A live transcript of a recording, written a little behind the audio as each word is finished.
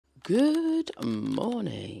Good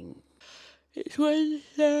morning. It's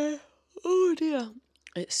Wednesday. Oh dear.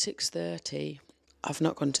 It's 6:30. I've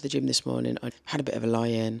not gone to the gym this morning. I had a bit of a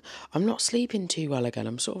lie-in. I'm not sleeping too well again.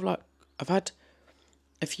 I'm sort of like, I've had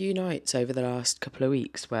a few nights over the last couple of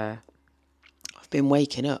weeks where I've been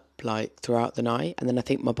waking up like throughout the night, and then I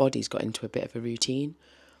think my body's got into a bit of a routine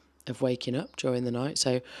of waking up during the night.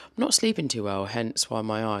 So I'm not sleeping too well, hence why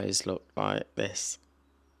my eyes look like this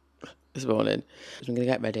morning. I'm going to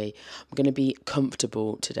get ready. I'm going to be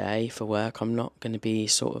comfortable today for work. I'm not going to be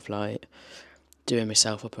sort of like doing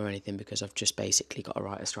myself up or anything, because I've just basically got to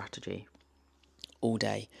write a strategy all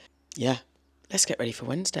day. Yeah, let's get ready for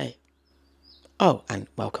Wednesday. Oh, and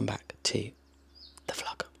welcome back to the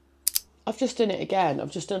vlog. I've just done it again.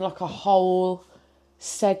 I've just done like a whole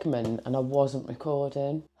segment and I wasn't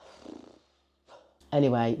recording.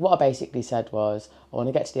 Anyway, what I basically said was I want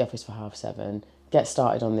to get to the office for 7:30, get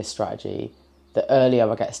started on this strategy. The earlier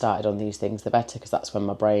I get started on these things, the better, because that's when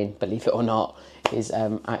my brain, believe it or not, is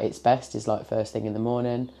at its best, is like first thing in the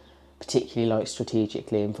morning, particularly like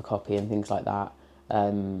strategically and for copy and things like that.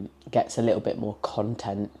 Gets a little bit more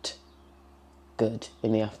content good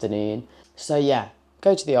in the afternoon. So yeah,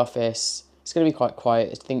 go to the office. It's going to be quite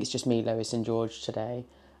quiet. I think it's just me, Lois and George today,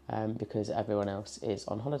 because everyone else is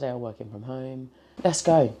on holiday or working from home. Let's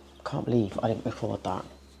go. Can't believe I didn't record that.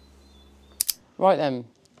 Right then,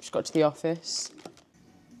 just got to the office.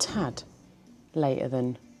 Tad later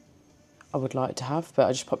than I would like to have, but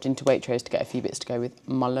I just popped into Waitrose to get a few bits to go with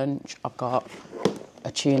my lunch. I've got a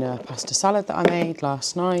tuna pasta salad that I made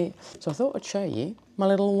last night, so I thought I'd show you my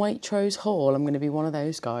little Waitrose haul. I'm going to be one of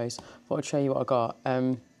those guys. Thought I'd show you what I got.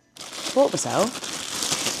 Bought myself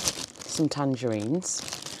some tangerines,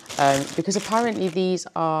 because apparently these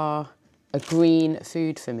are a green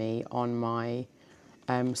food for me on my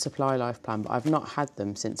supply life plan, but I've not had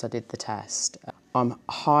them since I did the test. I'm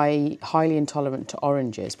highly intolerant to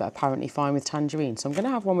oranges, but apparently fine with tangerines. So I'm going to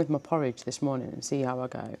have one with my porridge this morning and see how I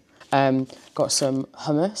go. Got some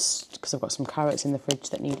hummus, because I've got some carrots in the fridge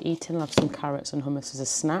that need eating. I'll have some carrots and hummus as a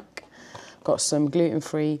snack. Got some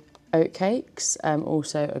gluten-free oatcakes,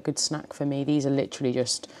 also a good snack for me. These are literally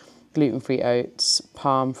just gluten-free oats,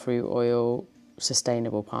 palm fruit oil,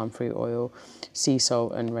 sustainable palm fruit oil, sea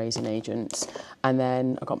salt and raisin agents. And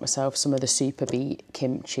then I got myself some of the Super Beet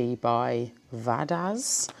kimchi by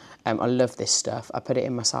Vadaz. I love this stuff. I put it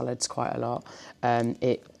in my salads quite a lot.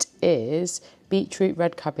 It is beetroot,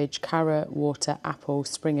 red cabbage, carrot, water, apple,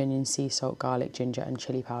 spring onion, sea salt, garlic, ginger and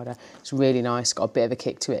chilli powder. It's really nice, got a bit of a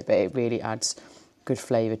kick to it, but it really adds good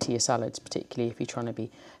flavour to your salads, particularly if you're trying to be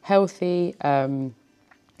healthy.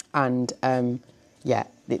 Yeah,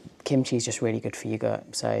 kimchi is just really good for your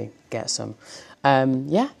gut, so get some.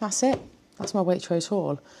 Yeah, that's it. That's my Waitrose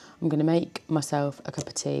haul. I'm going to make myself a cup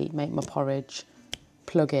of tea, make my porridge,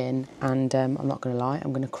 plug in, and I'm not going to lie,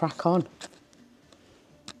 I'm going to crack on.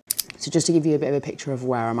 So just to give you a bit of a picture of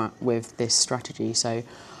where I'm at with this strategy, so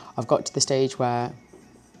I've got to the stage where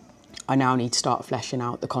I now need to start fleshing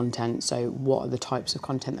out the content. So what are the types of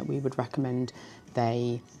content that we would recommend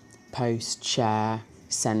they post, share,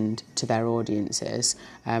 send to their audiences.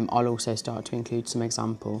 I'll also start to include some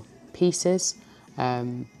example pieces.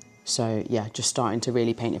 So yeah, just starting to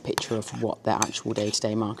really paint a picture of what their actual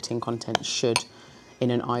day-to-day marketing content should,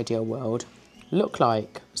 in an ideal world, look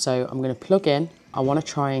like. So I'm going to plug in. I want to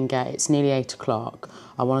try and get, it's nearly 8 o'clock.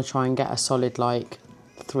 I want to try and get a solid like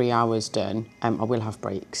 3 hours done. I will have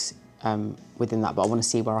breaks within that, but I want to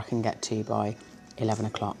see where I can get to by 11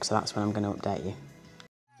 o'clock. So that's when I'm going to update you.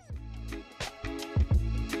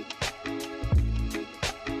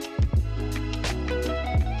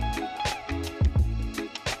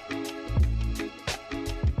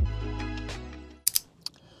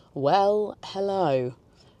 Well, hello.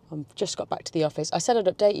 I've just got back to the office. I said I'd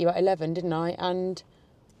update you at 11, didn't I? And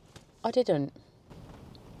I didn't.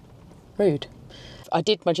 Rude. I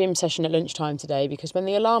did my gym session at lunchtime today, because when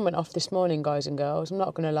the alarm went off this morning, guys and girls, I'm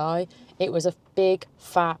not going to lie, it was a big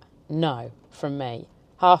fat no from me.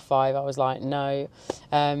 5:30, I was like, no.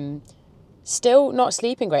 Still not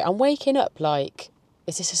sleeping great. I'm waking up like,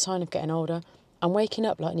 is this a sign of getting older? I'm waking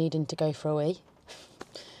up like needing to go for a wee.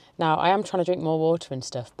 Now, I am trying to drink more water and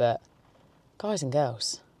stuff, but guys and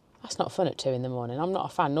girls, that's not fun at 2 in the morning. I'm not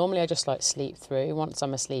a fan. Normally, I just like sleep through once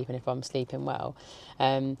I'm asleep and if I'm sleeping well.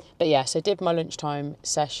 But yeah, so did my lunchtime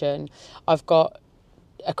session. I've got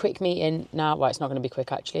a quick meeting now. Well, it's not going to be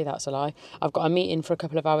quick, actually. That's a lie. I've got a meeting for a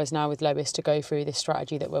couple of hours now with Lois to go through this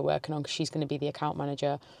strategy that we're working on, because she's going to be the account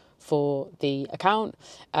manager for the account.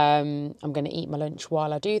 I'm going to eat my lunch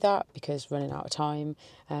while I do that, because running out of time.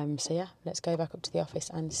 So yeah, let's go back up to the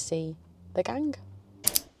office and see the gang.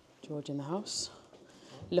 George in the house.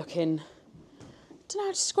 looking, I don't know how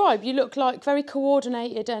to describe, you look like very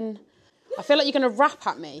coordinated and I feel like you're going to rap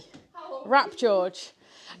at me. Rap, George.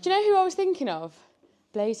 Do you know who I was thinking of?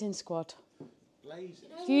 Blazing Squad. Blazing?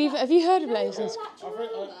 Have you heard of Blazing Squad?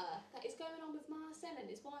 That is going on with Marcel and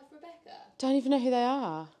his wife Rebecca. Don't even know who they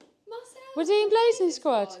are. Marcel? Was he in Blazing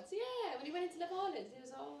Squad? Yeah, when he went into Love Island, he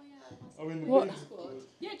was like, oh yeah, Marcel. I'm in the What? Blazing Squad.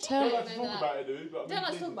 Yeah, Tell Don't like to talk about it, do we? But don't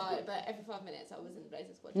like to talk about it, but every 5 minutes I was in the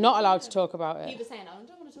Blazing Squad. Not allowed to talk about He it. was saying, I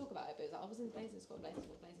don't want to talk about it, but it was like, I was in the Blazing Squad, Blazing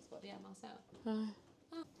Squad, Blazing Squad. Yeah, Marcel.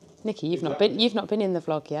 Nikki, you've not been in the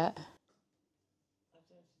vlog yet.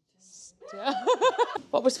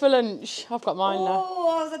 What was for lunch? I've got mine now.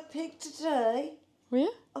 Oh, I was a pig today. Were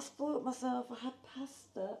you? I spoilt myself. I had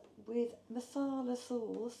pasta with masala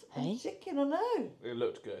sauce Hey? and chicken. I know. It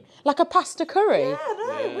looked good. Like a pasta curry? Yeah, I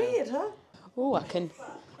know. Yeah. Weird, huh? Oh,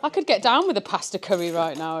 I could get down with a pasta curry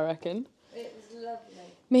right now, I reckon. It was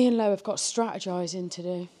lovely. Me and Lo have got strategising to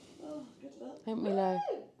do. Oh, good luck. Haven't we, Lo?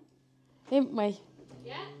 Haven't we?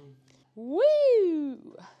 Yeah?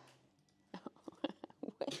 Woo!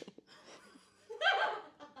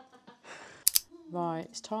 Right,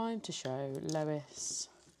 it's time to show Lois.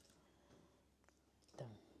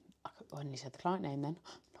 I nearly said the client name then.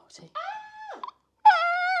 Naughty.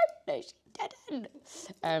 No, she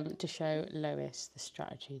didn't. To show Lois the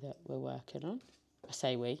strategy that we're working on. I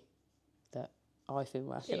say we, that I've been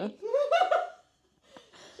working on.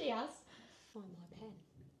 She has. Find my pen.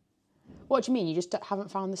 What do you mean? You just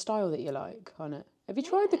haven't found the style that you like on it? Have you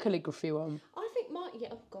tried the calligraphy one? I think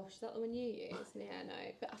oh gosh, is that the one you use? Yeah, no.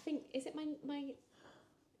 But I think, is it my,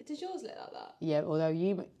 does yours look like that? Yeah, although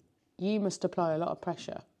you must apply a lot of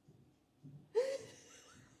pressure.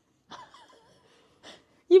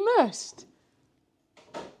 You must.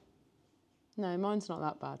 No, mine's not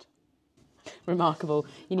that bad. Remarkable.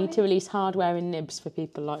 You need to release hardware and nibs for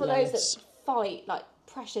people like For Lois. those that fight, like,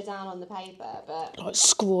 pressure down on the paper, but... Like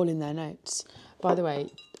scrawling their notes. By the way,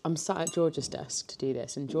 I'm sat at Georgia's desk to do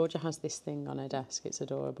this, and Georgia has this thing on her desk. It's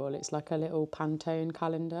adorable. It's like a little Pantone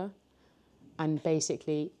calendar. And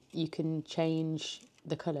basically, you can change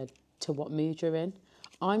the colour to what mood you're in.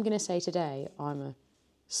 I'm going to say today, I'm a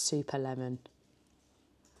super lemon.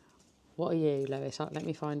 What are you, Lois? Let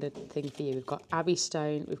me find a thing for you. We've got Abbey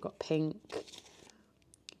Stone, we've got pink,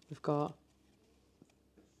 we've got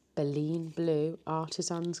Baleen Blue,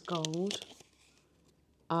 Artisan's Gold,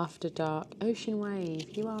 After Dark, Ocean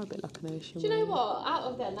Wave. You are a bit like an ocean wave. Do you know what? Out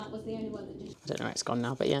of them, that was the only one that just... I don't know where it's gone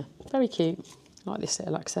now, but yeah, very cute. I like this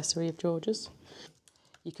little accessory of George's.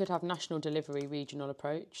 You could have national delivery, regional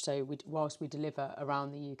approach. So whilst we deliver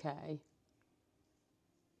around the UK.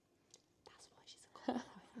 That's why she's a cop.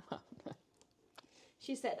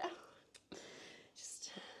 She said, oh,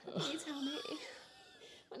 just, can you tell me?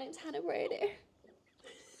 My name's Hannah Brady.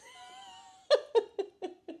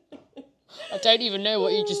 I don't even know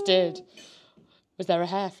what you just did. Was there a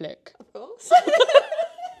hair flick? Of course.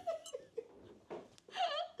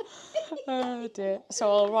 Oh dear.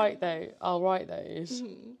 So I'll write those.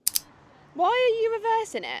 Why are you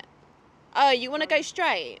reversing it? Oh, you want to go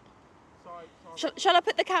straight? Shall I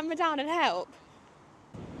put the camera down and help?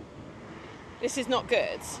 This is not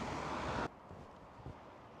good.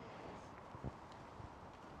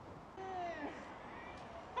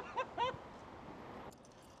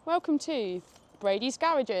 Welcome to Brady's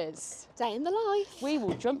Garages. Day in the life. We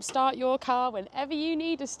will jumpstart your car whenever you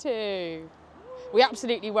need us to. We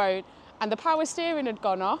absolutely won't. And the power steering had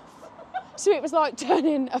gone off. So it was like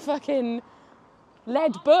turning a fucking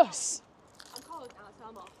lead bus. I'm cold now, so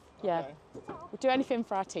I'm off. Yeah. Okay. We'll do anything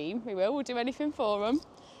for our team. We will. We'll do anything for them.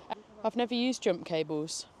 I've never used jump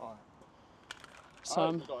cables. Right. So I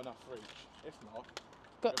hope we've got enough reach. If not,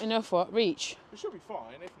 got enough what? Reach? it should be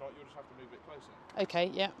fine. If not, you'll just have to move a bit closer.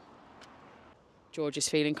 Okay, yeah. George is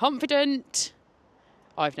feeling confident.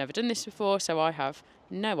 I've never done this before, so I have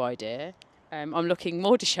no idea. I'm looking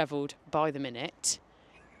more dishevelled by the minute.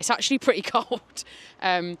 It's actually pretty cold.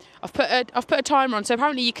 I've put a timer on, so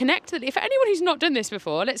apparently you connect if anyone who's not done this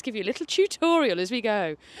before, let's give you a little tutorial as we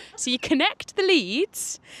go. So you connect the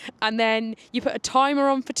leads, and then you put a timer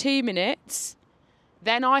on for 2 minutes.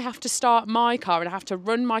 Then I have to start my car, and I have to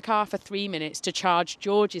run my car for 3 minutes to charge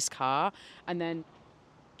George's car, and then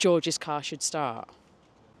George's car should start.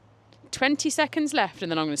 20 seconds left,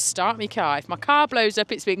 and then I'm going to start my car. If my car blows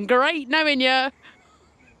up, it's been great knowing you.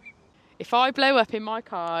 If I blow up in my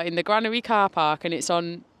car in the Granary car park and it's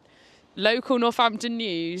on local Northampton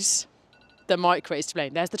news, the micro is to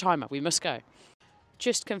blame. There's the timer. We must go.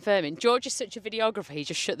 Just confirming. George is such a videographer. He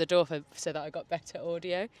just shut the door so that I got better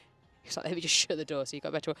audio. He's like, let me just shut the door so you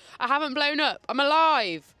got better audio. I haven't blown up. I'm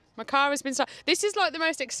alive. My car has been started. This is like the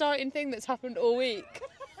most exciting thing that's happened all week.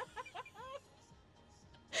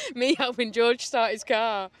 Me helping George start his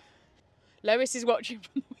car. Lois is watching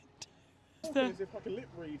from the window. As if I can lip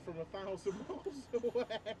read from 1,000 miles away.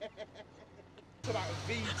 So that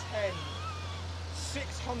V10,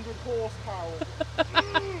 600 horsepower.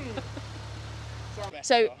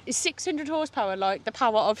 So is 600 horsepower like the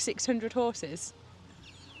power of 600 horses?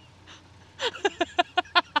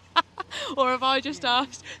 Or have I just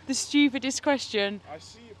asked the stupidest question? I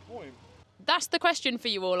see your point. That's the question for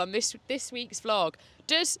you all on this week's vlog.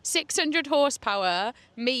 Does 600 horsepower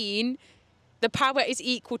mean the power is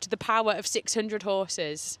equal to the power of 600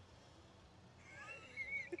 horses?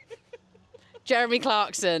 Jeremy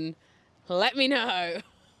Clarkson, let me know.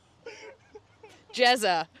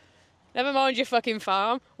 Jezza, never mind your fucking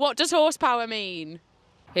farm. What does horsepower mean?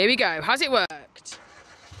 Here we go. Has it worked?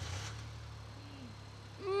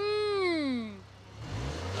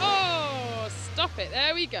 Oh, stop it.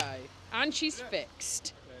 There we go. And she's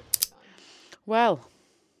fixed. Well.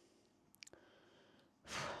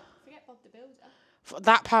 Forget Bob the Builder.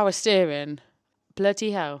 That power steering.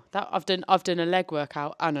 Bloody hell. That I've done a leg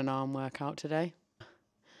workout and an arm workout today.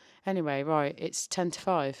 Anyway, right, it's 10 to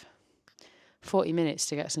 5. 40 minutes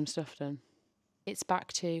to get some stuff done. It's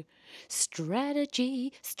back to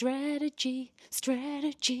strategy, strategy,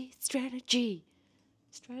 strategy, strategy,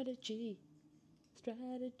 strategy,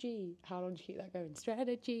 strategy. How long do you keep that going?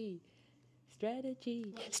 Strategy,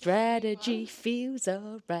 strategy, strategy feels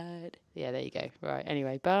alright. Yeah, there you go. Right,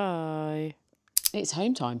 anyway, bye. It's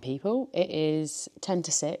home time, people. It is 10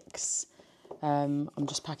 to 6. I'm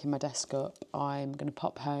just packing my desk up. I'm going to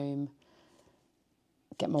pop home,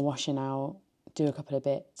 get my washing out, do a couple of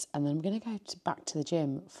bits, and then I'm going to go back to the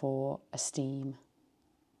gym for a steam.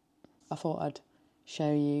 I thought I'd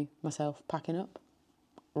show you myself packing up.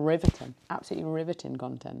 Riveting, absolutely riveting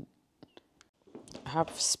content. I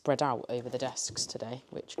have spread out over the desks today,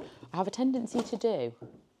 which I have a tendency to do.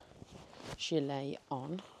 Gilet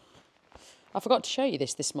on. I forgot to show you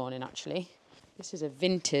this morning, actually. This is a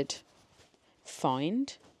Vinted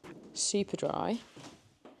find. Super dry.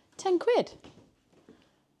 10 quid.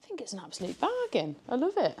 I think it's an absolute bargain. I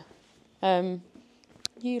love it.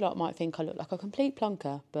 You lot might think I look like a complete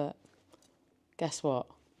plonker, but guess what?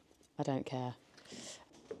 I don't care.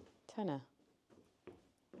 Tenner.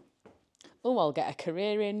 Oh, I'll get a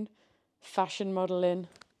career in fashion modelling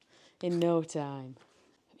in no time.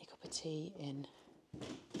 Let me cup of tea in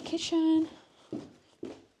the kitchen.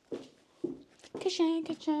 Kitchen.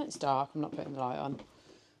 It's dark. I'm not putting the light on.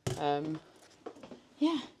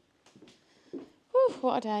 Yeah. Whew,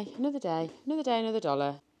 what a day. Another day, another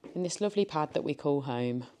dollar in this lovely pad that we call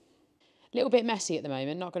home. A little bit messy at the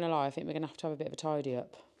moment, not going to lie. I think we're going to have a bit of a tidy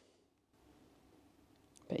up.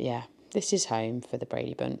 But yeah, this is home for the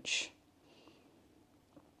Brady bunch.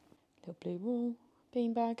 Little blue wall,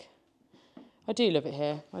 beanbag. I do love it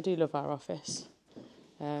here. I do love our office.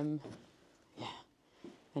 Yeah.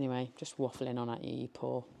 Anyway, just waffling on at you, you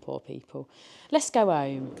poor people. Let's go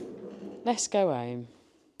home. Let's go home.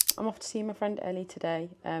 I'm off to see my friend Ellie today.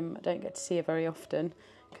 I don't get to see her very often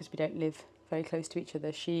because we don't live very close to each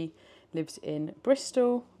other. She lives in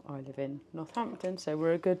Bristol. I live in Northampton, so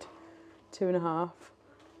we're a good 2.5,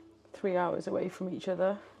 3 hours away from each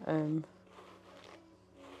other.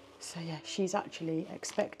 So yeah, she's actually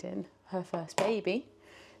expecting her first baby.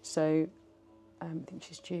 So I think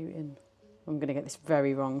she's due in, I'm going to get this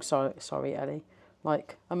very wrong, sorry Ellie,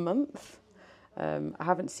 like a month. I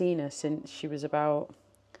haven't seen her since she was about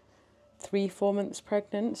 3-4 months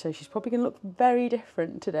pregnant, so she's probably going to look very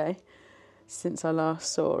different today since I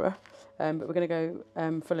last saw her. But we're going to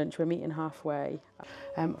go for lunch. We're meeting halfway.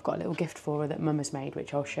 I've got a little gift for her that Mum has made,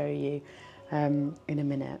 which I'll show you in a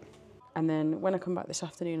minute. And then when I come back this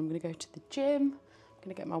afternoon, I'm going to go to the gym. I'm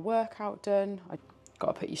going to get my workout done. I've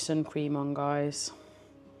got to put your sun cream on, guys.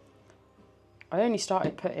 I only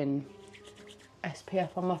started putting SPF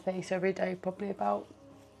on my face every day probably about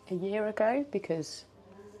a year ago, because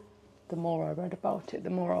the more I read about it, the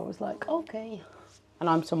more I was like, okay. And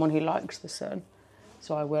I'm someone who likes the sun,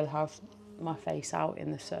 so I will have my face out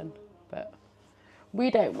in the sun. But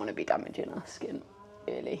we don't want to be damaging our skin,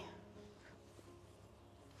 really.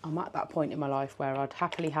 I'm at that point in my life where I'd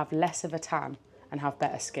happily have less of a tan and have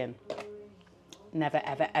better skin. Never,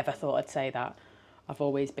 ever, ever thought I'd say that. I've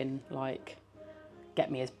always been like, get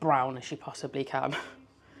me as brown as you possibly can.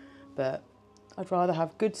 But I'd rather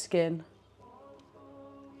have good skin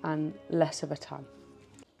and less of a tan.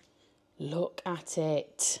 Look at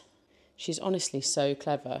it. She's honestly so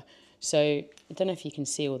clever. So I don't know if you can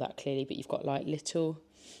see all that clearly, but you've got like little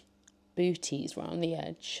booties around the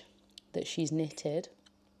edge that she's knitted.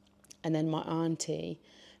 And then my auntie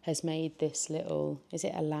has made this little, is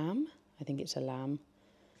it a lamb? I think it's a lamb.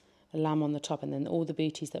 a lamb on the top, and then all the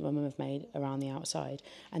booties that my mum have made around the outside.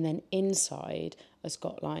 And then inside has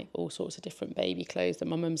got like all sorts of different baby clothes that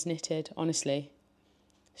my mum's knitted. Honestly,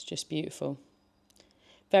 it's just beautiful.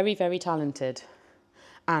 Very, very talented.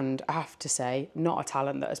 And I have to say, not a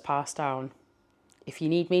talent that has passed down. If you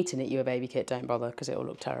need me to knit you a baby kit, don't bother, because it will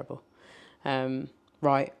look terrible.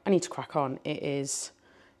 Right, I need to crack on. It is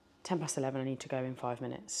 11:10. I need to go in 5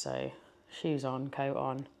 minutes. So shoes on, coat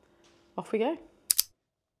on, off we go.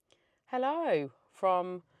 Hello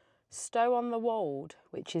from Stow on the Wold,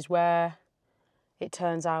 which is where it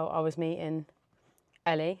turns out I was meeting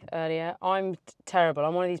Ellie earlier. I'm terrible.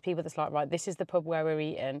 I'm one of these people that's like, right, this is the pub where we're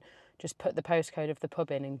eating. Just put the postcode of the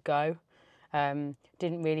pub in and go.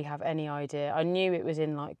 Didn't really have any idea. I knew it was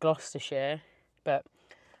in like Gloucestershire, but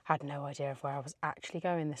had no idea of where I was actually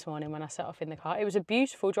going this morning when I set off in the car. It was a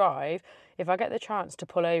beautiful drive. If I get the chance to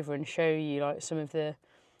pull over and show you like some of the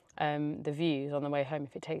views on the way home,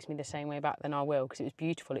 if it takes me the same way back, then I will, because it was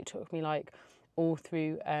beautiful. It took me like all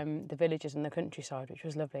through the villages and the countryside, which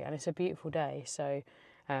was lovely, and it's a beautiful day. So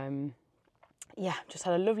yeah, just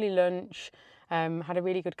had a lovely lunch, had a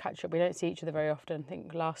really good catch up. We don't see each other very often. I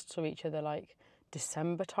think last saw each other like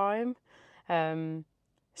December time.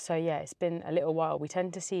 So yeah, it's been a little while. We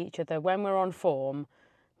tend to see each other when we're on form,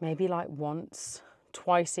 maybe like once,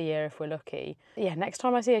 twice a year if we're lucky. Yeah, next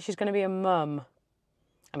time I see her, she's going to be a mum.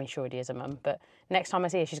 I mean, she already is a mum, but next time I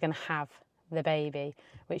see her, she's going to have the baby,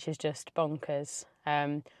 which is just bonkers.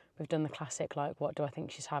 We've done the classic, like, what do I think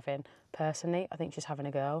she's having? Personally, I think she's having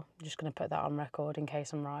a girl. I'm just going to put that on record in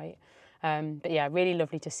case I'm right. But yeah, really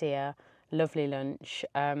lovely to see her. Lovely lunch.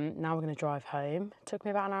 Now we're going to drive home. It took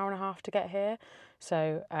me about an hour and a half to get here.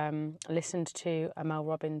 So I listened to a Mel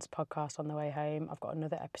Robbins podcast on the way home. I've got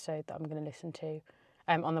another episode that I'm going to listen to.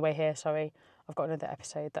 On the way here, sorry. I've got another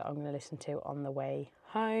episode that I'm going to listen to on the way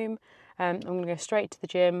home. I'm going to go straight to the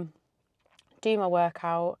gym, do my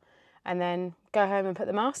workout, and then go home and put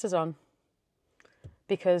the masters on.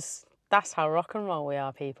 Because that's how rock and roll we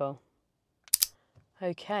are, people.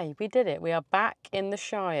 Okay, we did it. We are back in the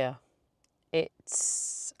Shire.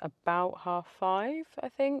 It's about 5:30, I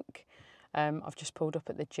think. I've just pulled up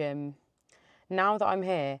at the gym. Now that I'm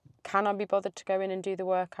here, can I be bothered to go in and do the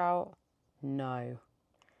workout? No.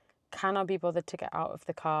 Can I be bothered to get out of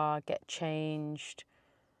the car, get changed,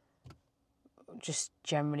 just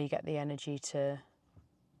generally get the energy to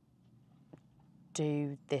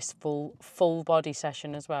do this full body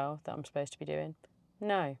session as well that I'm supposed to be doing?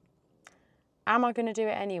 No. Am I going to do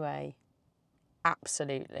it anyway?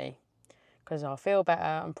 Absolutely. Because I'll feel better.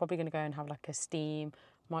 I'm probably going to go and have like a steam.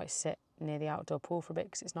 Might sit near the outdoor pool for a bit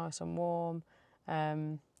because it's nice and warm.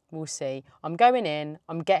 We'll see. I'm going in.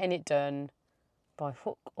 I'm getting it done by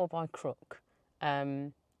hook or by crook.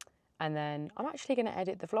 And then I'm actually going to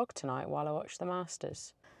edit the vlog tonight while I watch the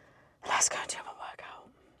Masters. Let's go and do my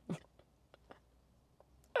workout.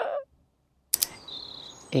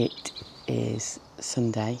 It is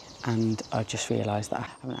Sunday and I just realised that I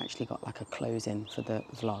haven't actually got like a close in for the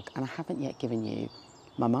vlog, and I haven't yet given you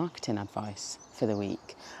my marketing advice for the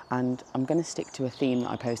week. And I'm going to stick to a theme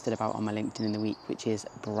that I posted about on my LinkedIn in the week, which is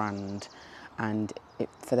brand. And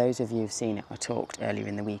for those of you who've seen it, I talked earlier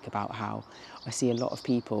in the week about how I see a lot of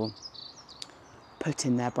people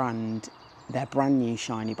putting their brand, their brand new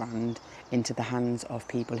shiny brand, into the hands of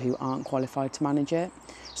people who aren't qualified to manage it.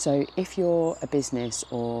 So if you're a business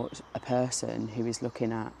or a person who is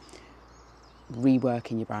looking at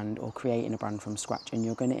reworking your brand or creating a brand from scratch, and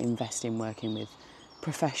you're going to invest in working with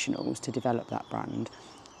professionals to develop that brand,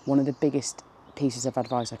 one of the biggest pieces of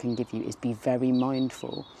advice I can give you is be very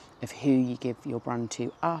mindful of who you give your brand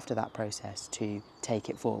to after that process to take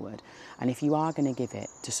it forward. And if you are going to give it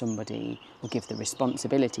to somebody or give the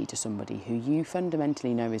responsibility to somebody who you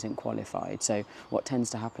fundamentally know isn't qualified, so what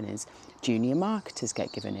tends to happen is junior marketers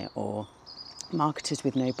get given it, or marketers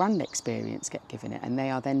with no brand experience get given it, and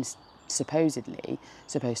they are then supposedly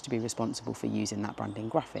supposed to be responsible for using that brand in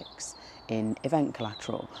graphics, in event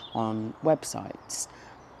collateral, on websites,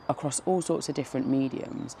 across all sorts of different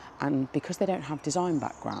mediums. And because they don't have design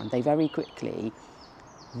background, they very quickly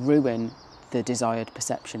ruin the desired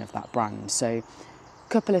perception of that brand. So a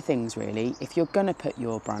couple of things really. If you're going to put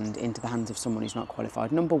your brand into the hands of someone who's not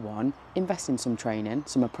qualified, number one, invest in some training,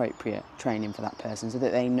 some appropriate training for that person, so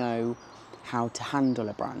that they know how to handle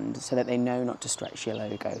a brand, so that they know not to stretch your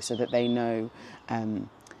logo, so that they know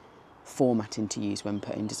formatting to use when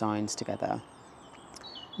putting designs together.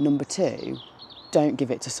 Number two, don't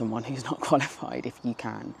give it to someone who's not qualified if you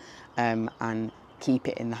can, and keep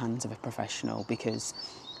it in the hands of a professional, because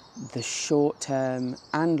the short-term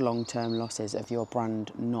and long-term losses of your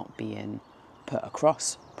brand not being put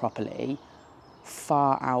across properly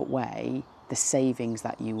far outweigh the savings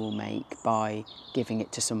that you will make by giving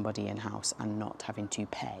it to somebody in-house and not having to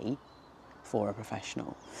pay for a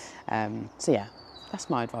professional. So yeah, that's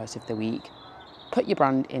my advice of the week. Put your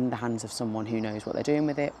brand in the hands of someone who knows what they're doing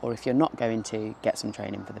with it, or if you're not going to, get some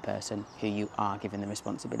training for the person who you are giving the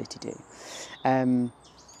responsibility to.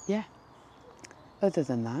 Yeah, other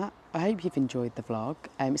than that, I hope you've enjoyed the vlog.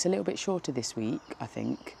 It's a little bit shorter this week, I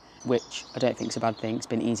think, which I don't think is a bad thing. It's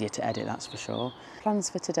been easier to edit, that's for sure. Plans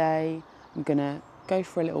for today, I'm gonna go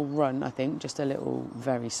for a little run, I think, just a little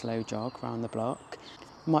very slow jog around the block.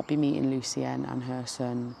 Might be meeting Lucienne and her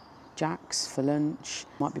son Jax for lunch.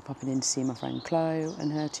 Might be popping in to see my friend Chloe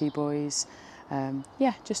and her 2 boys.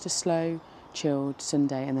 Yeah, just a slow, chilled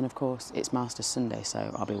Sunday, and then of course it's Masters Sunday,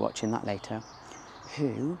 so I'll be watching that later.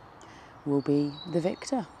 Who will be the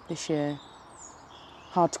victor this year?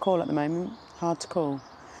 Hard to call at the moment, hard to call.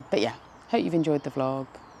 But yeah, hope you've enjoyed the vlog,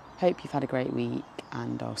 hope you've had a great week,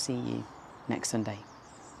 and I'll see you next Sunday.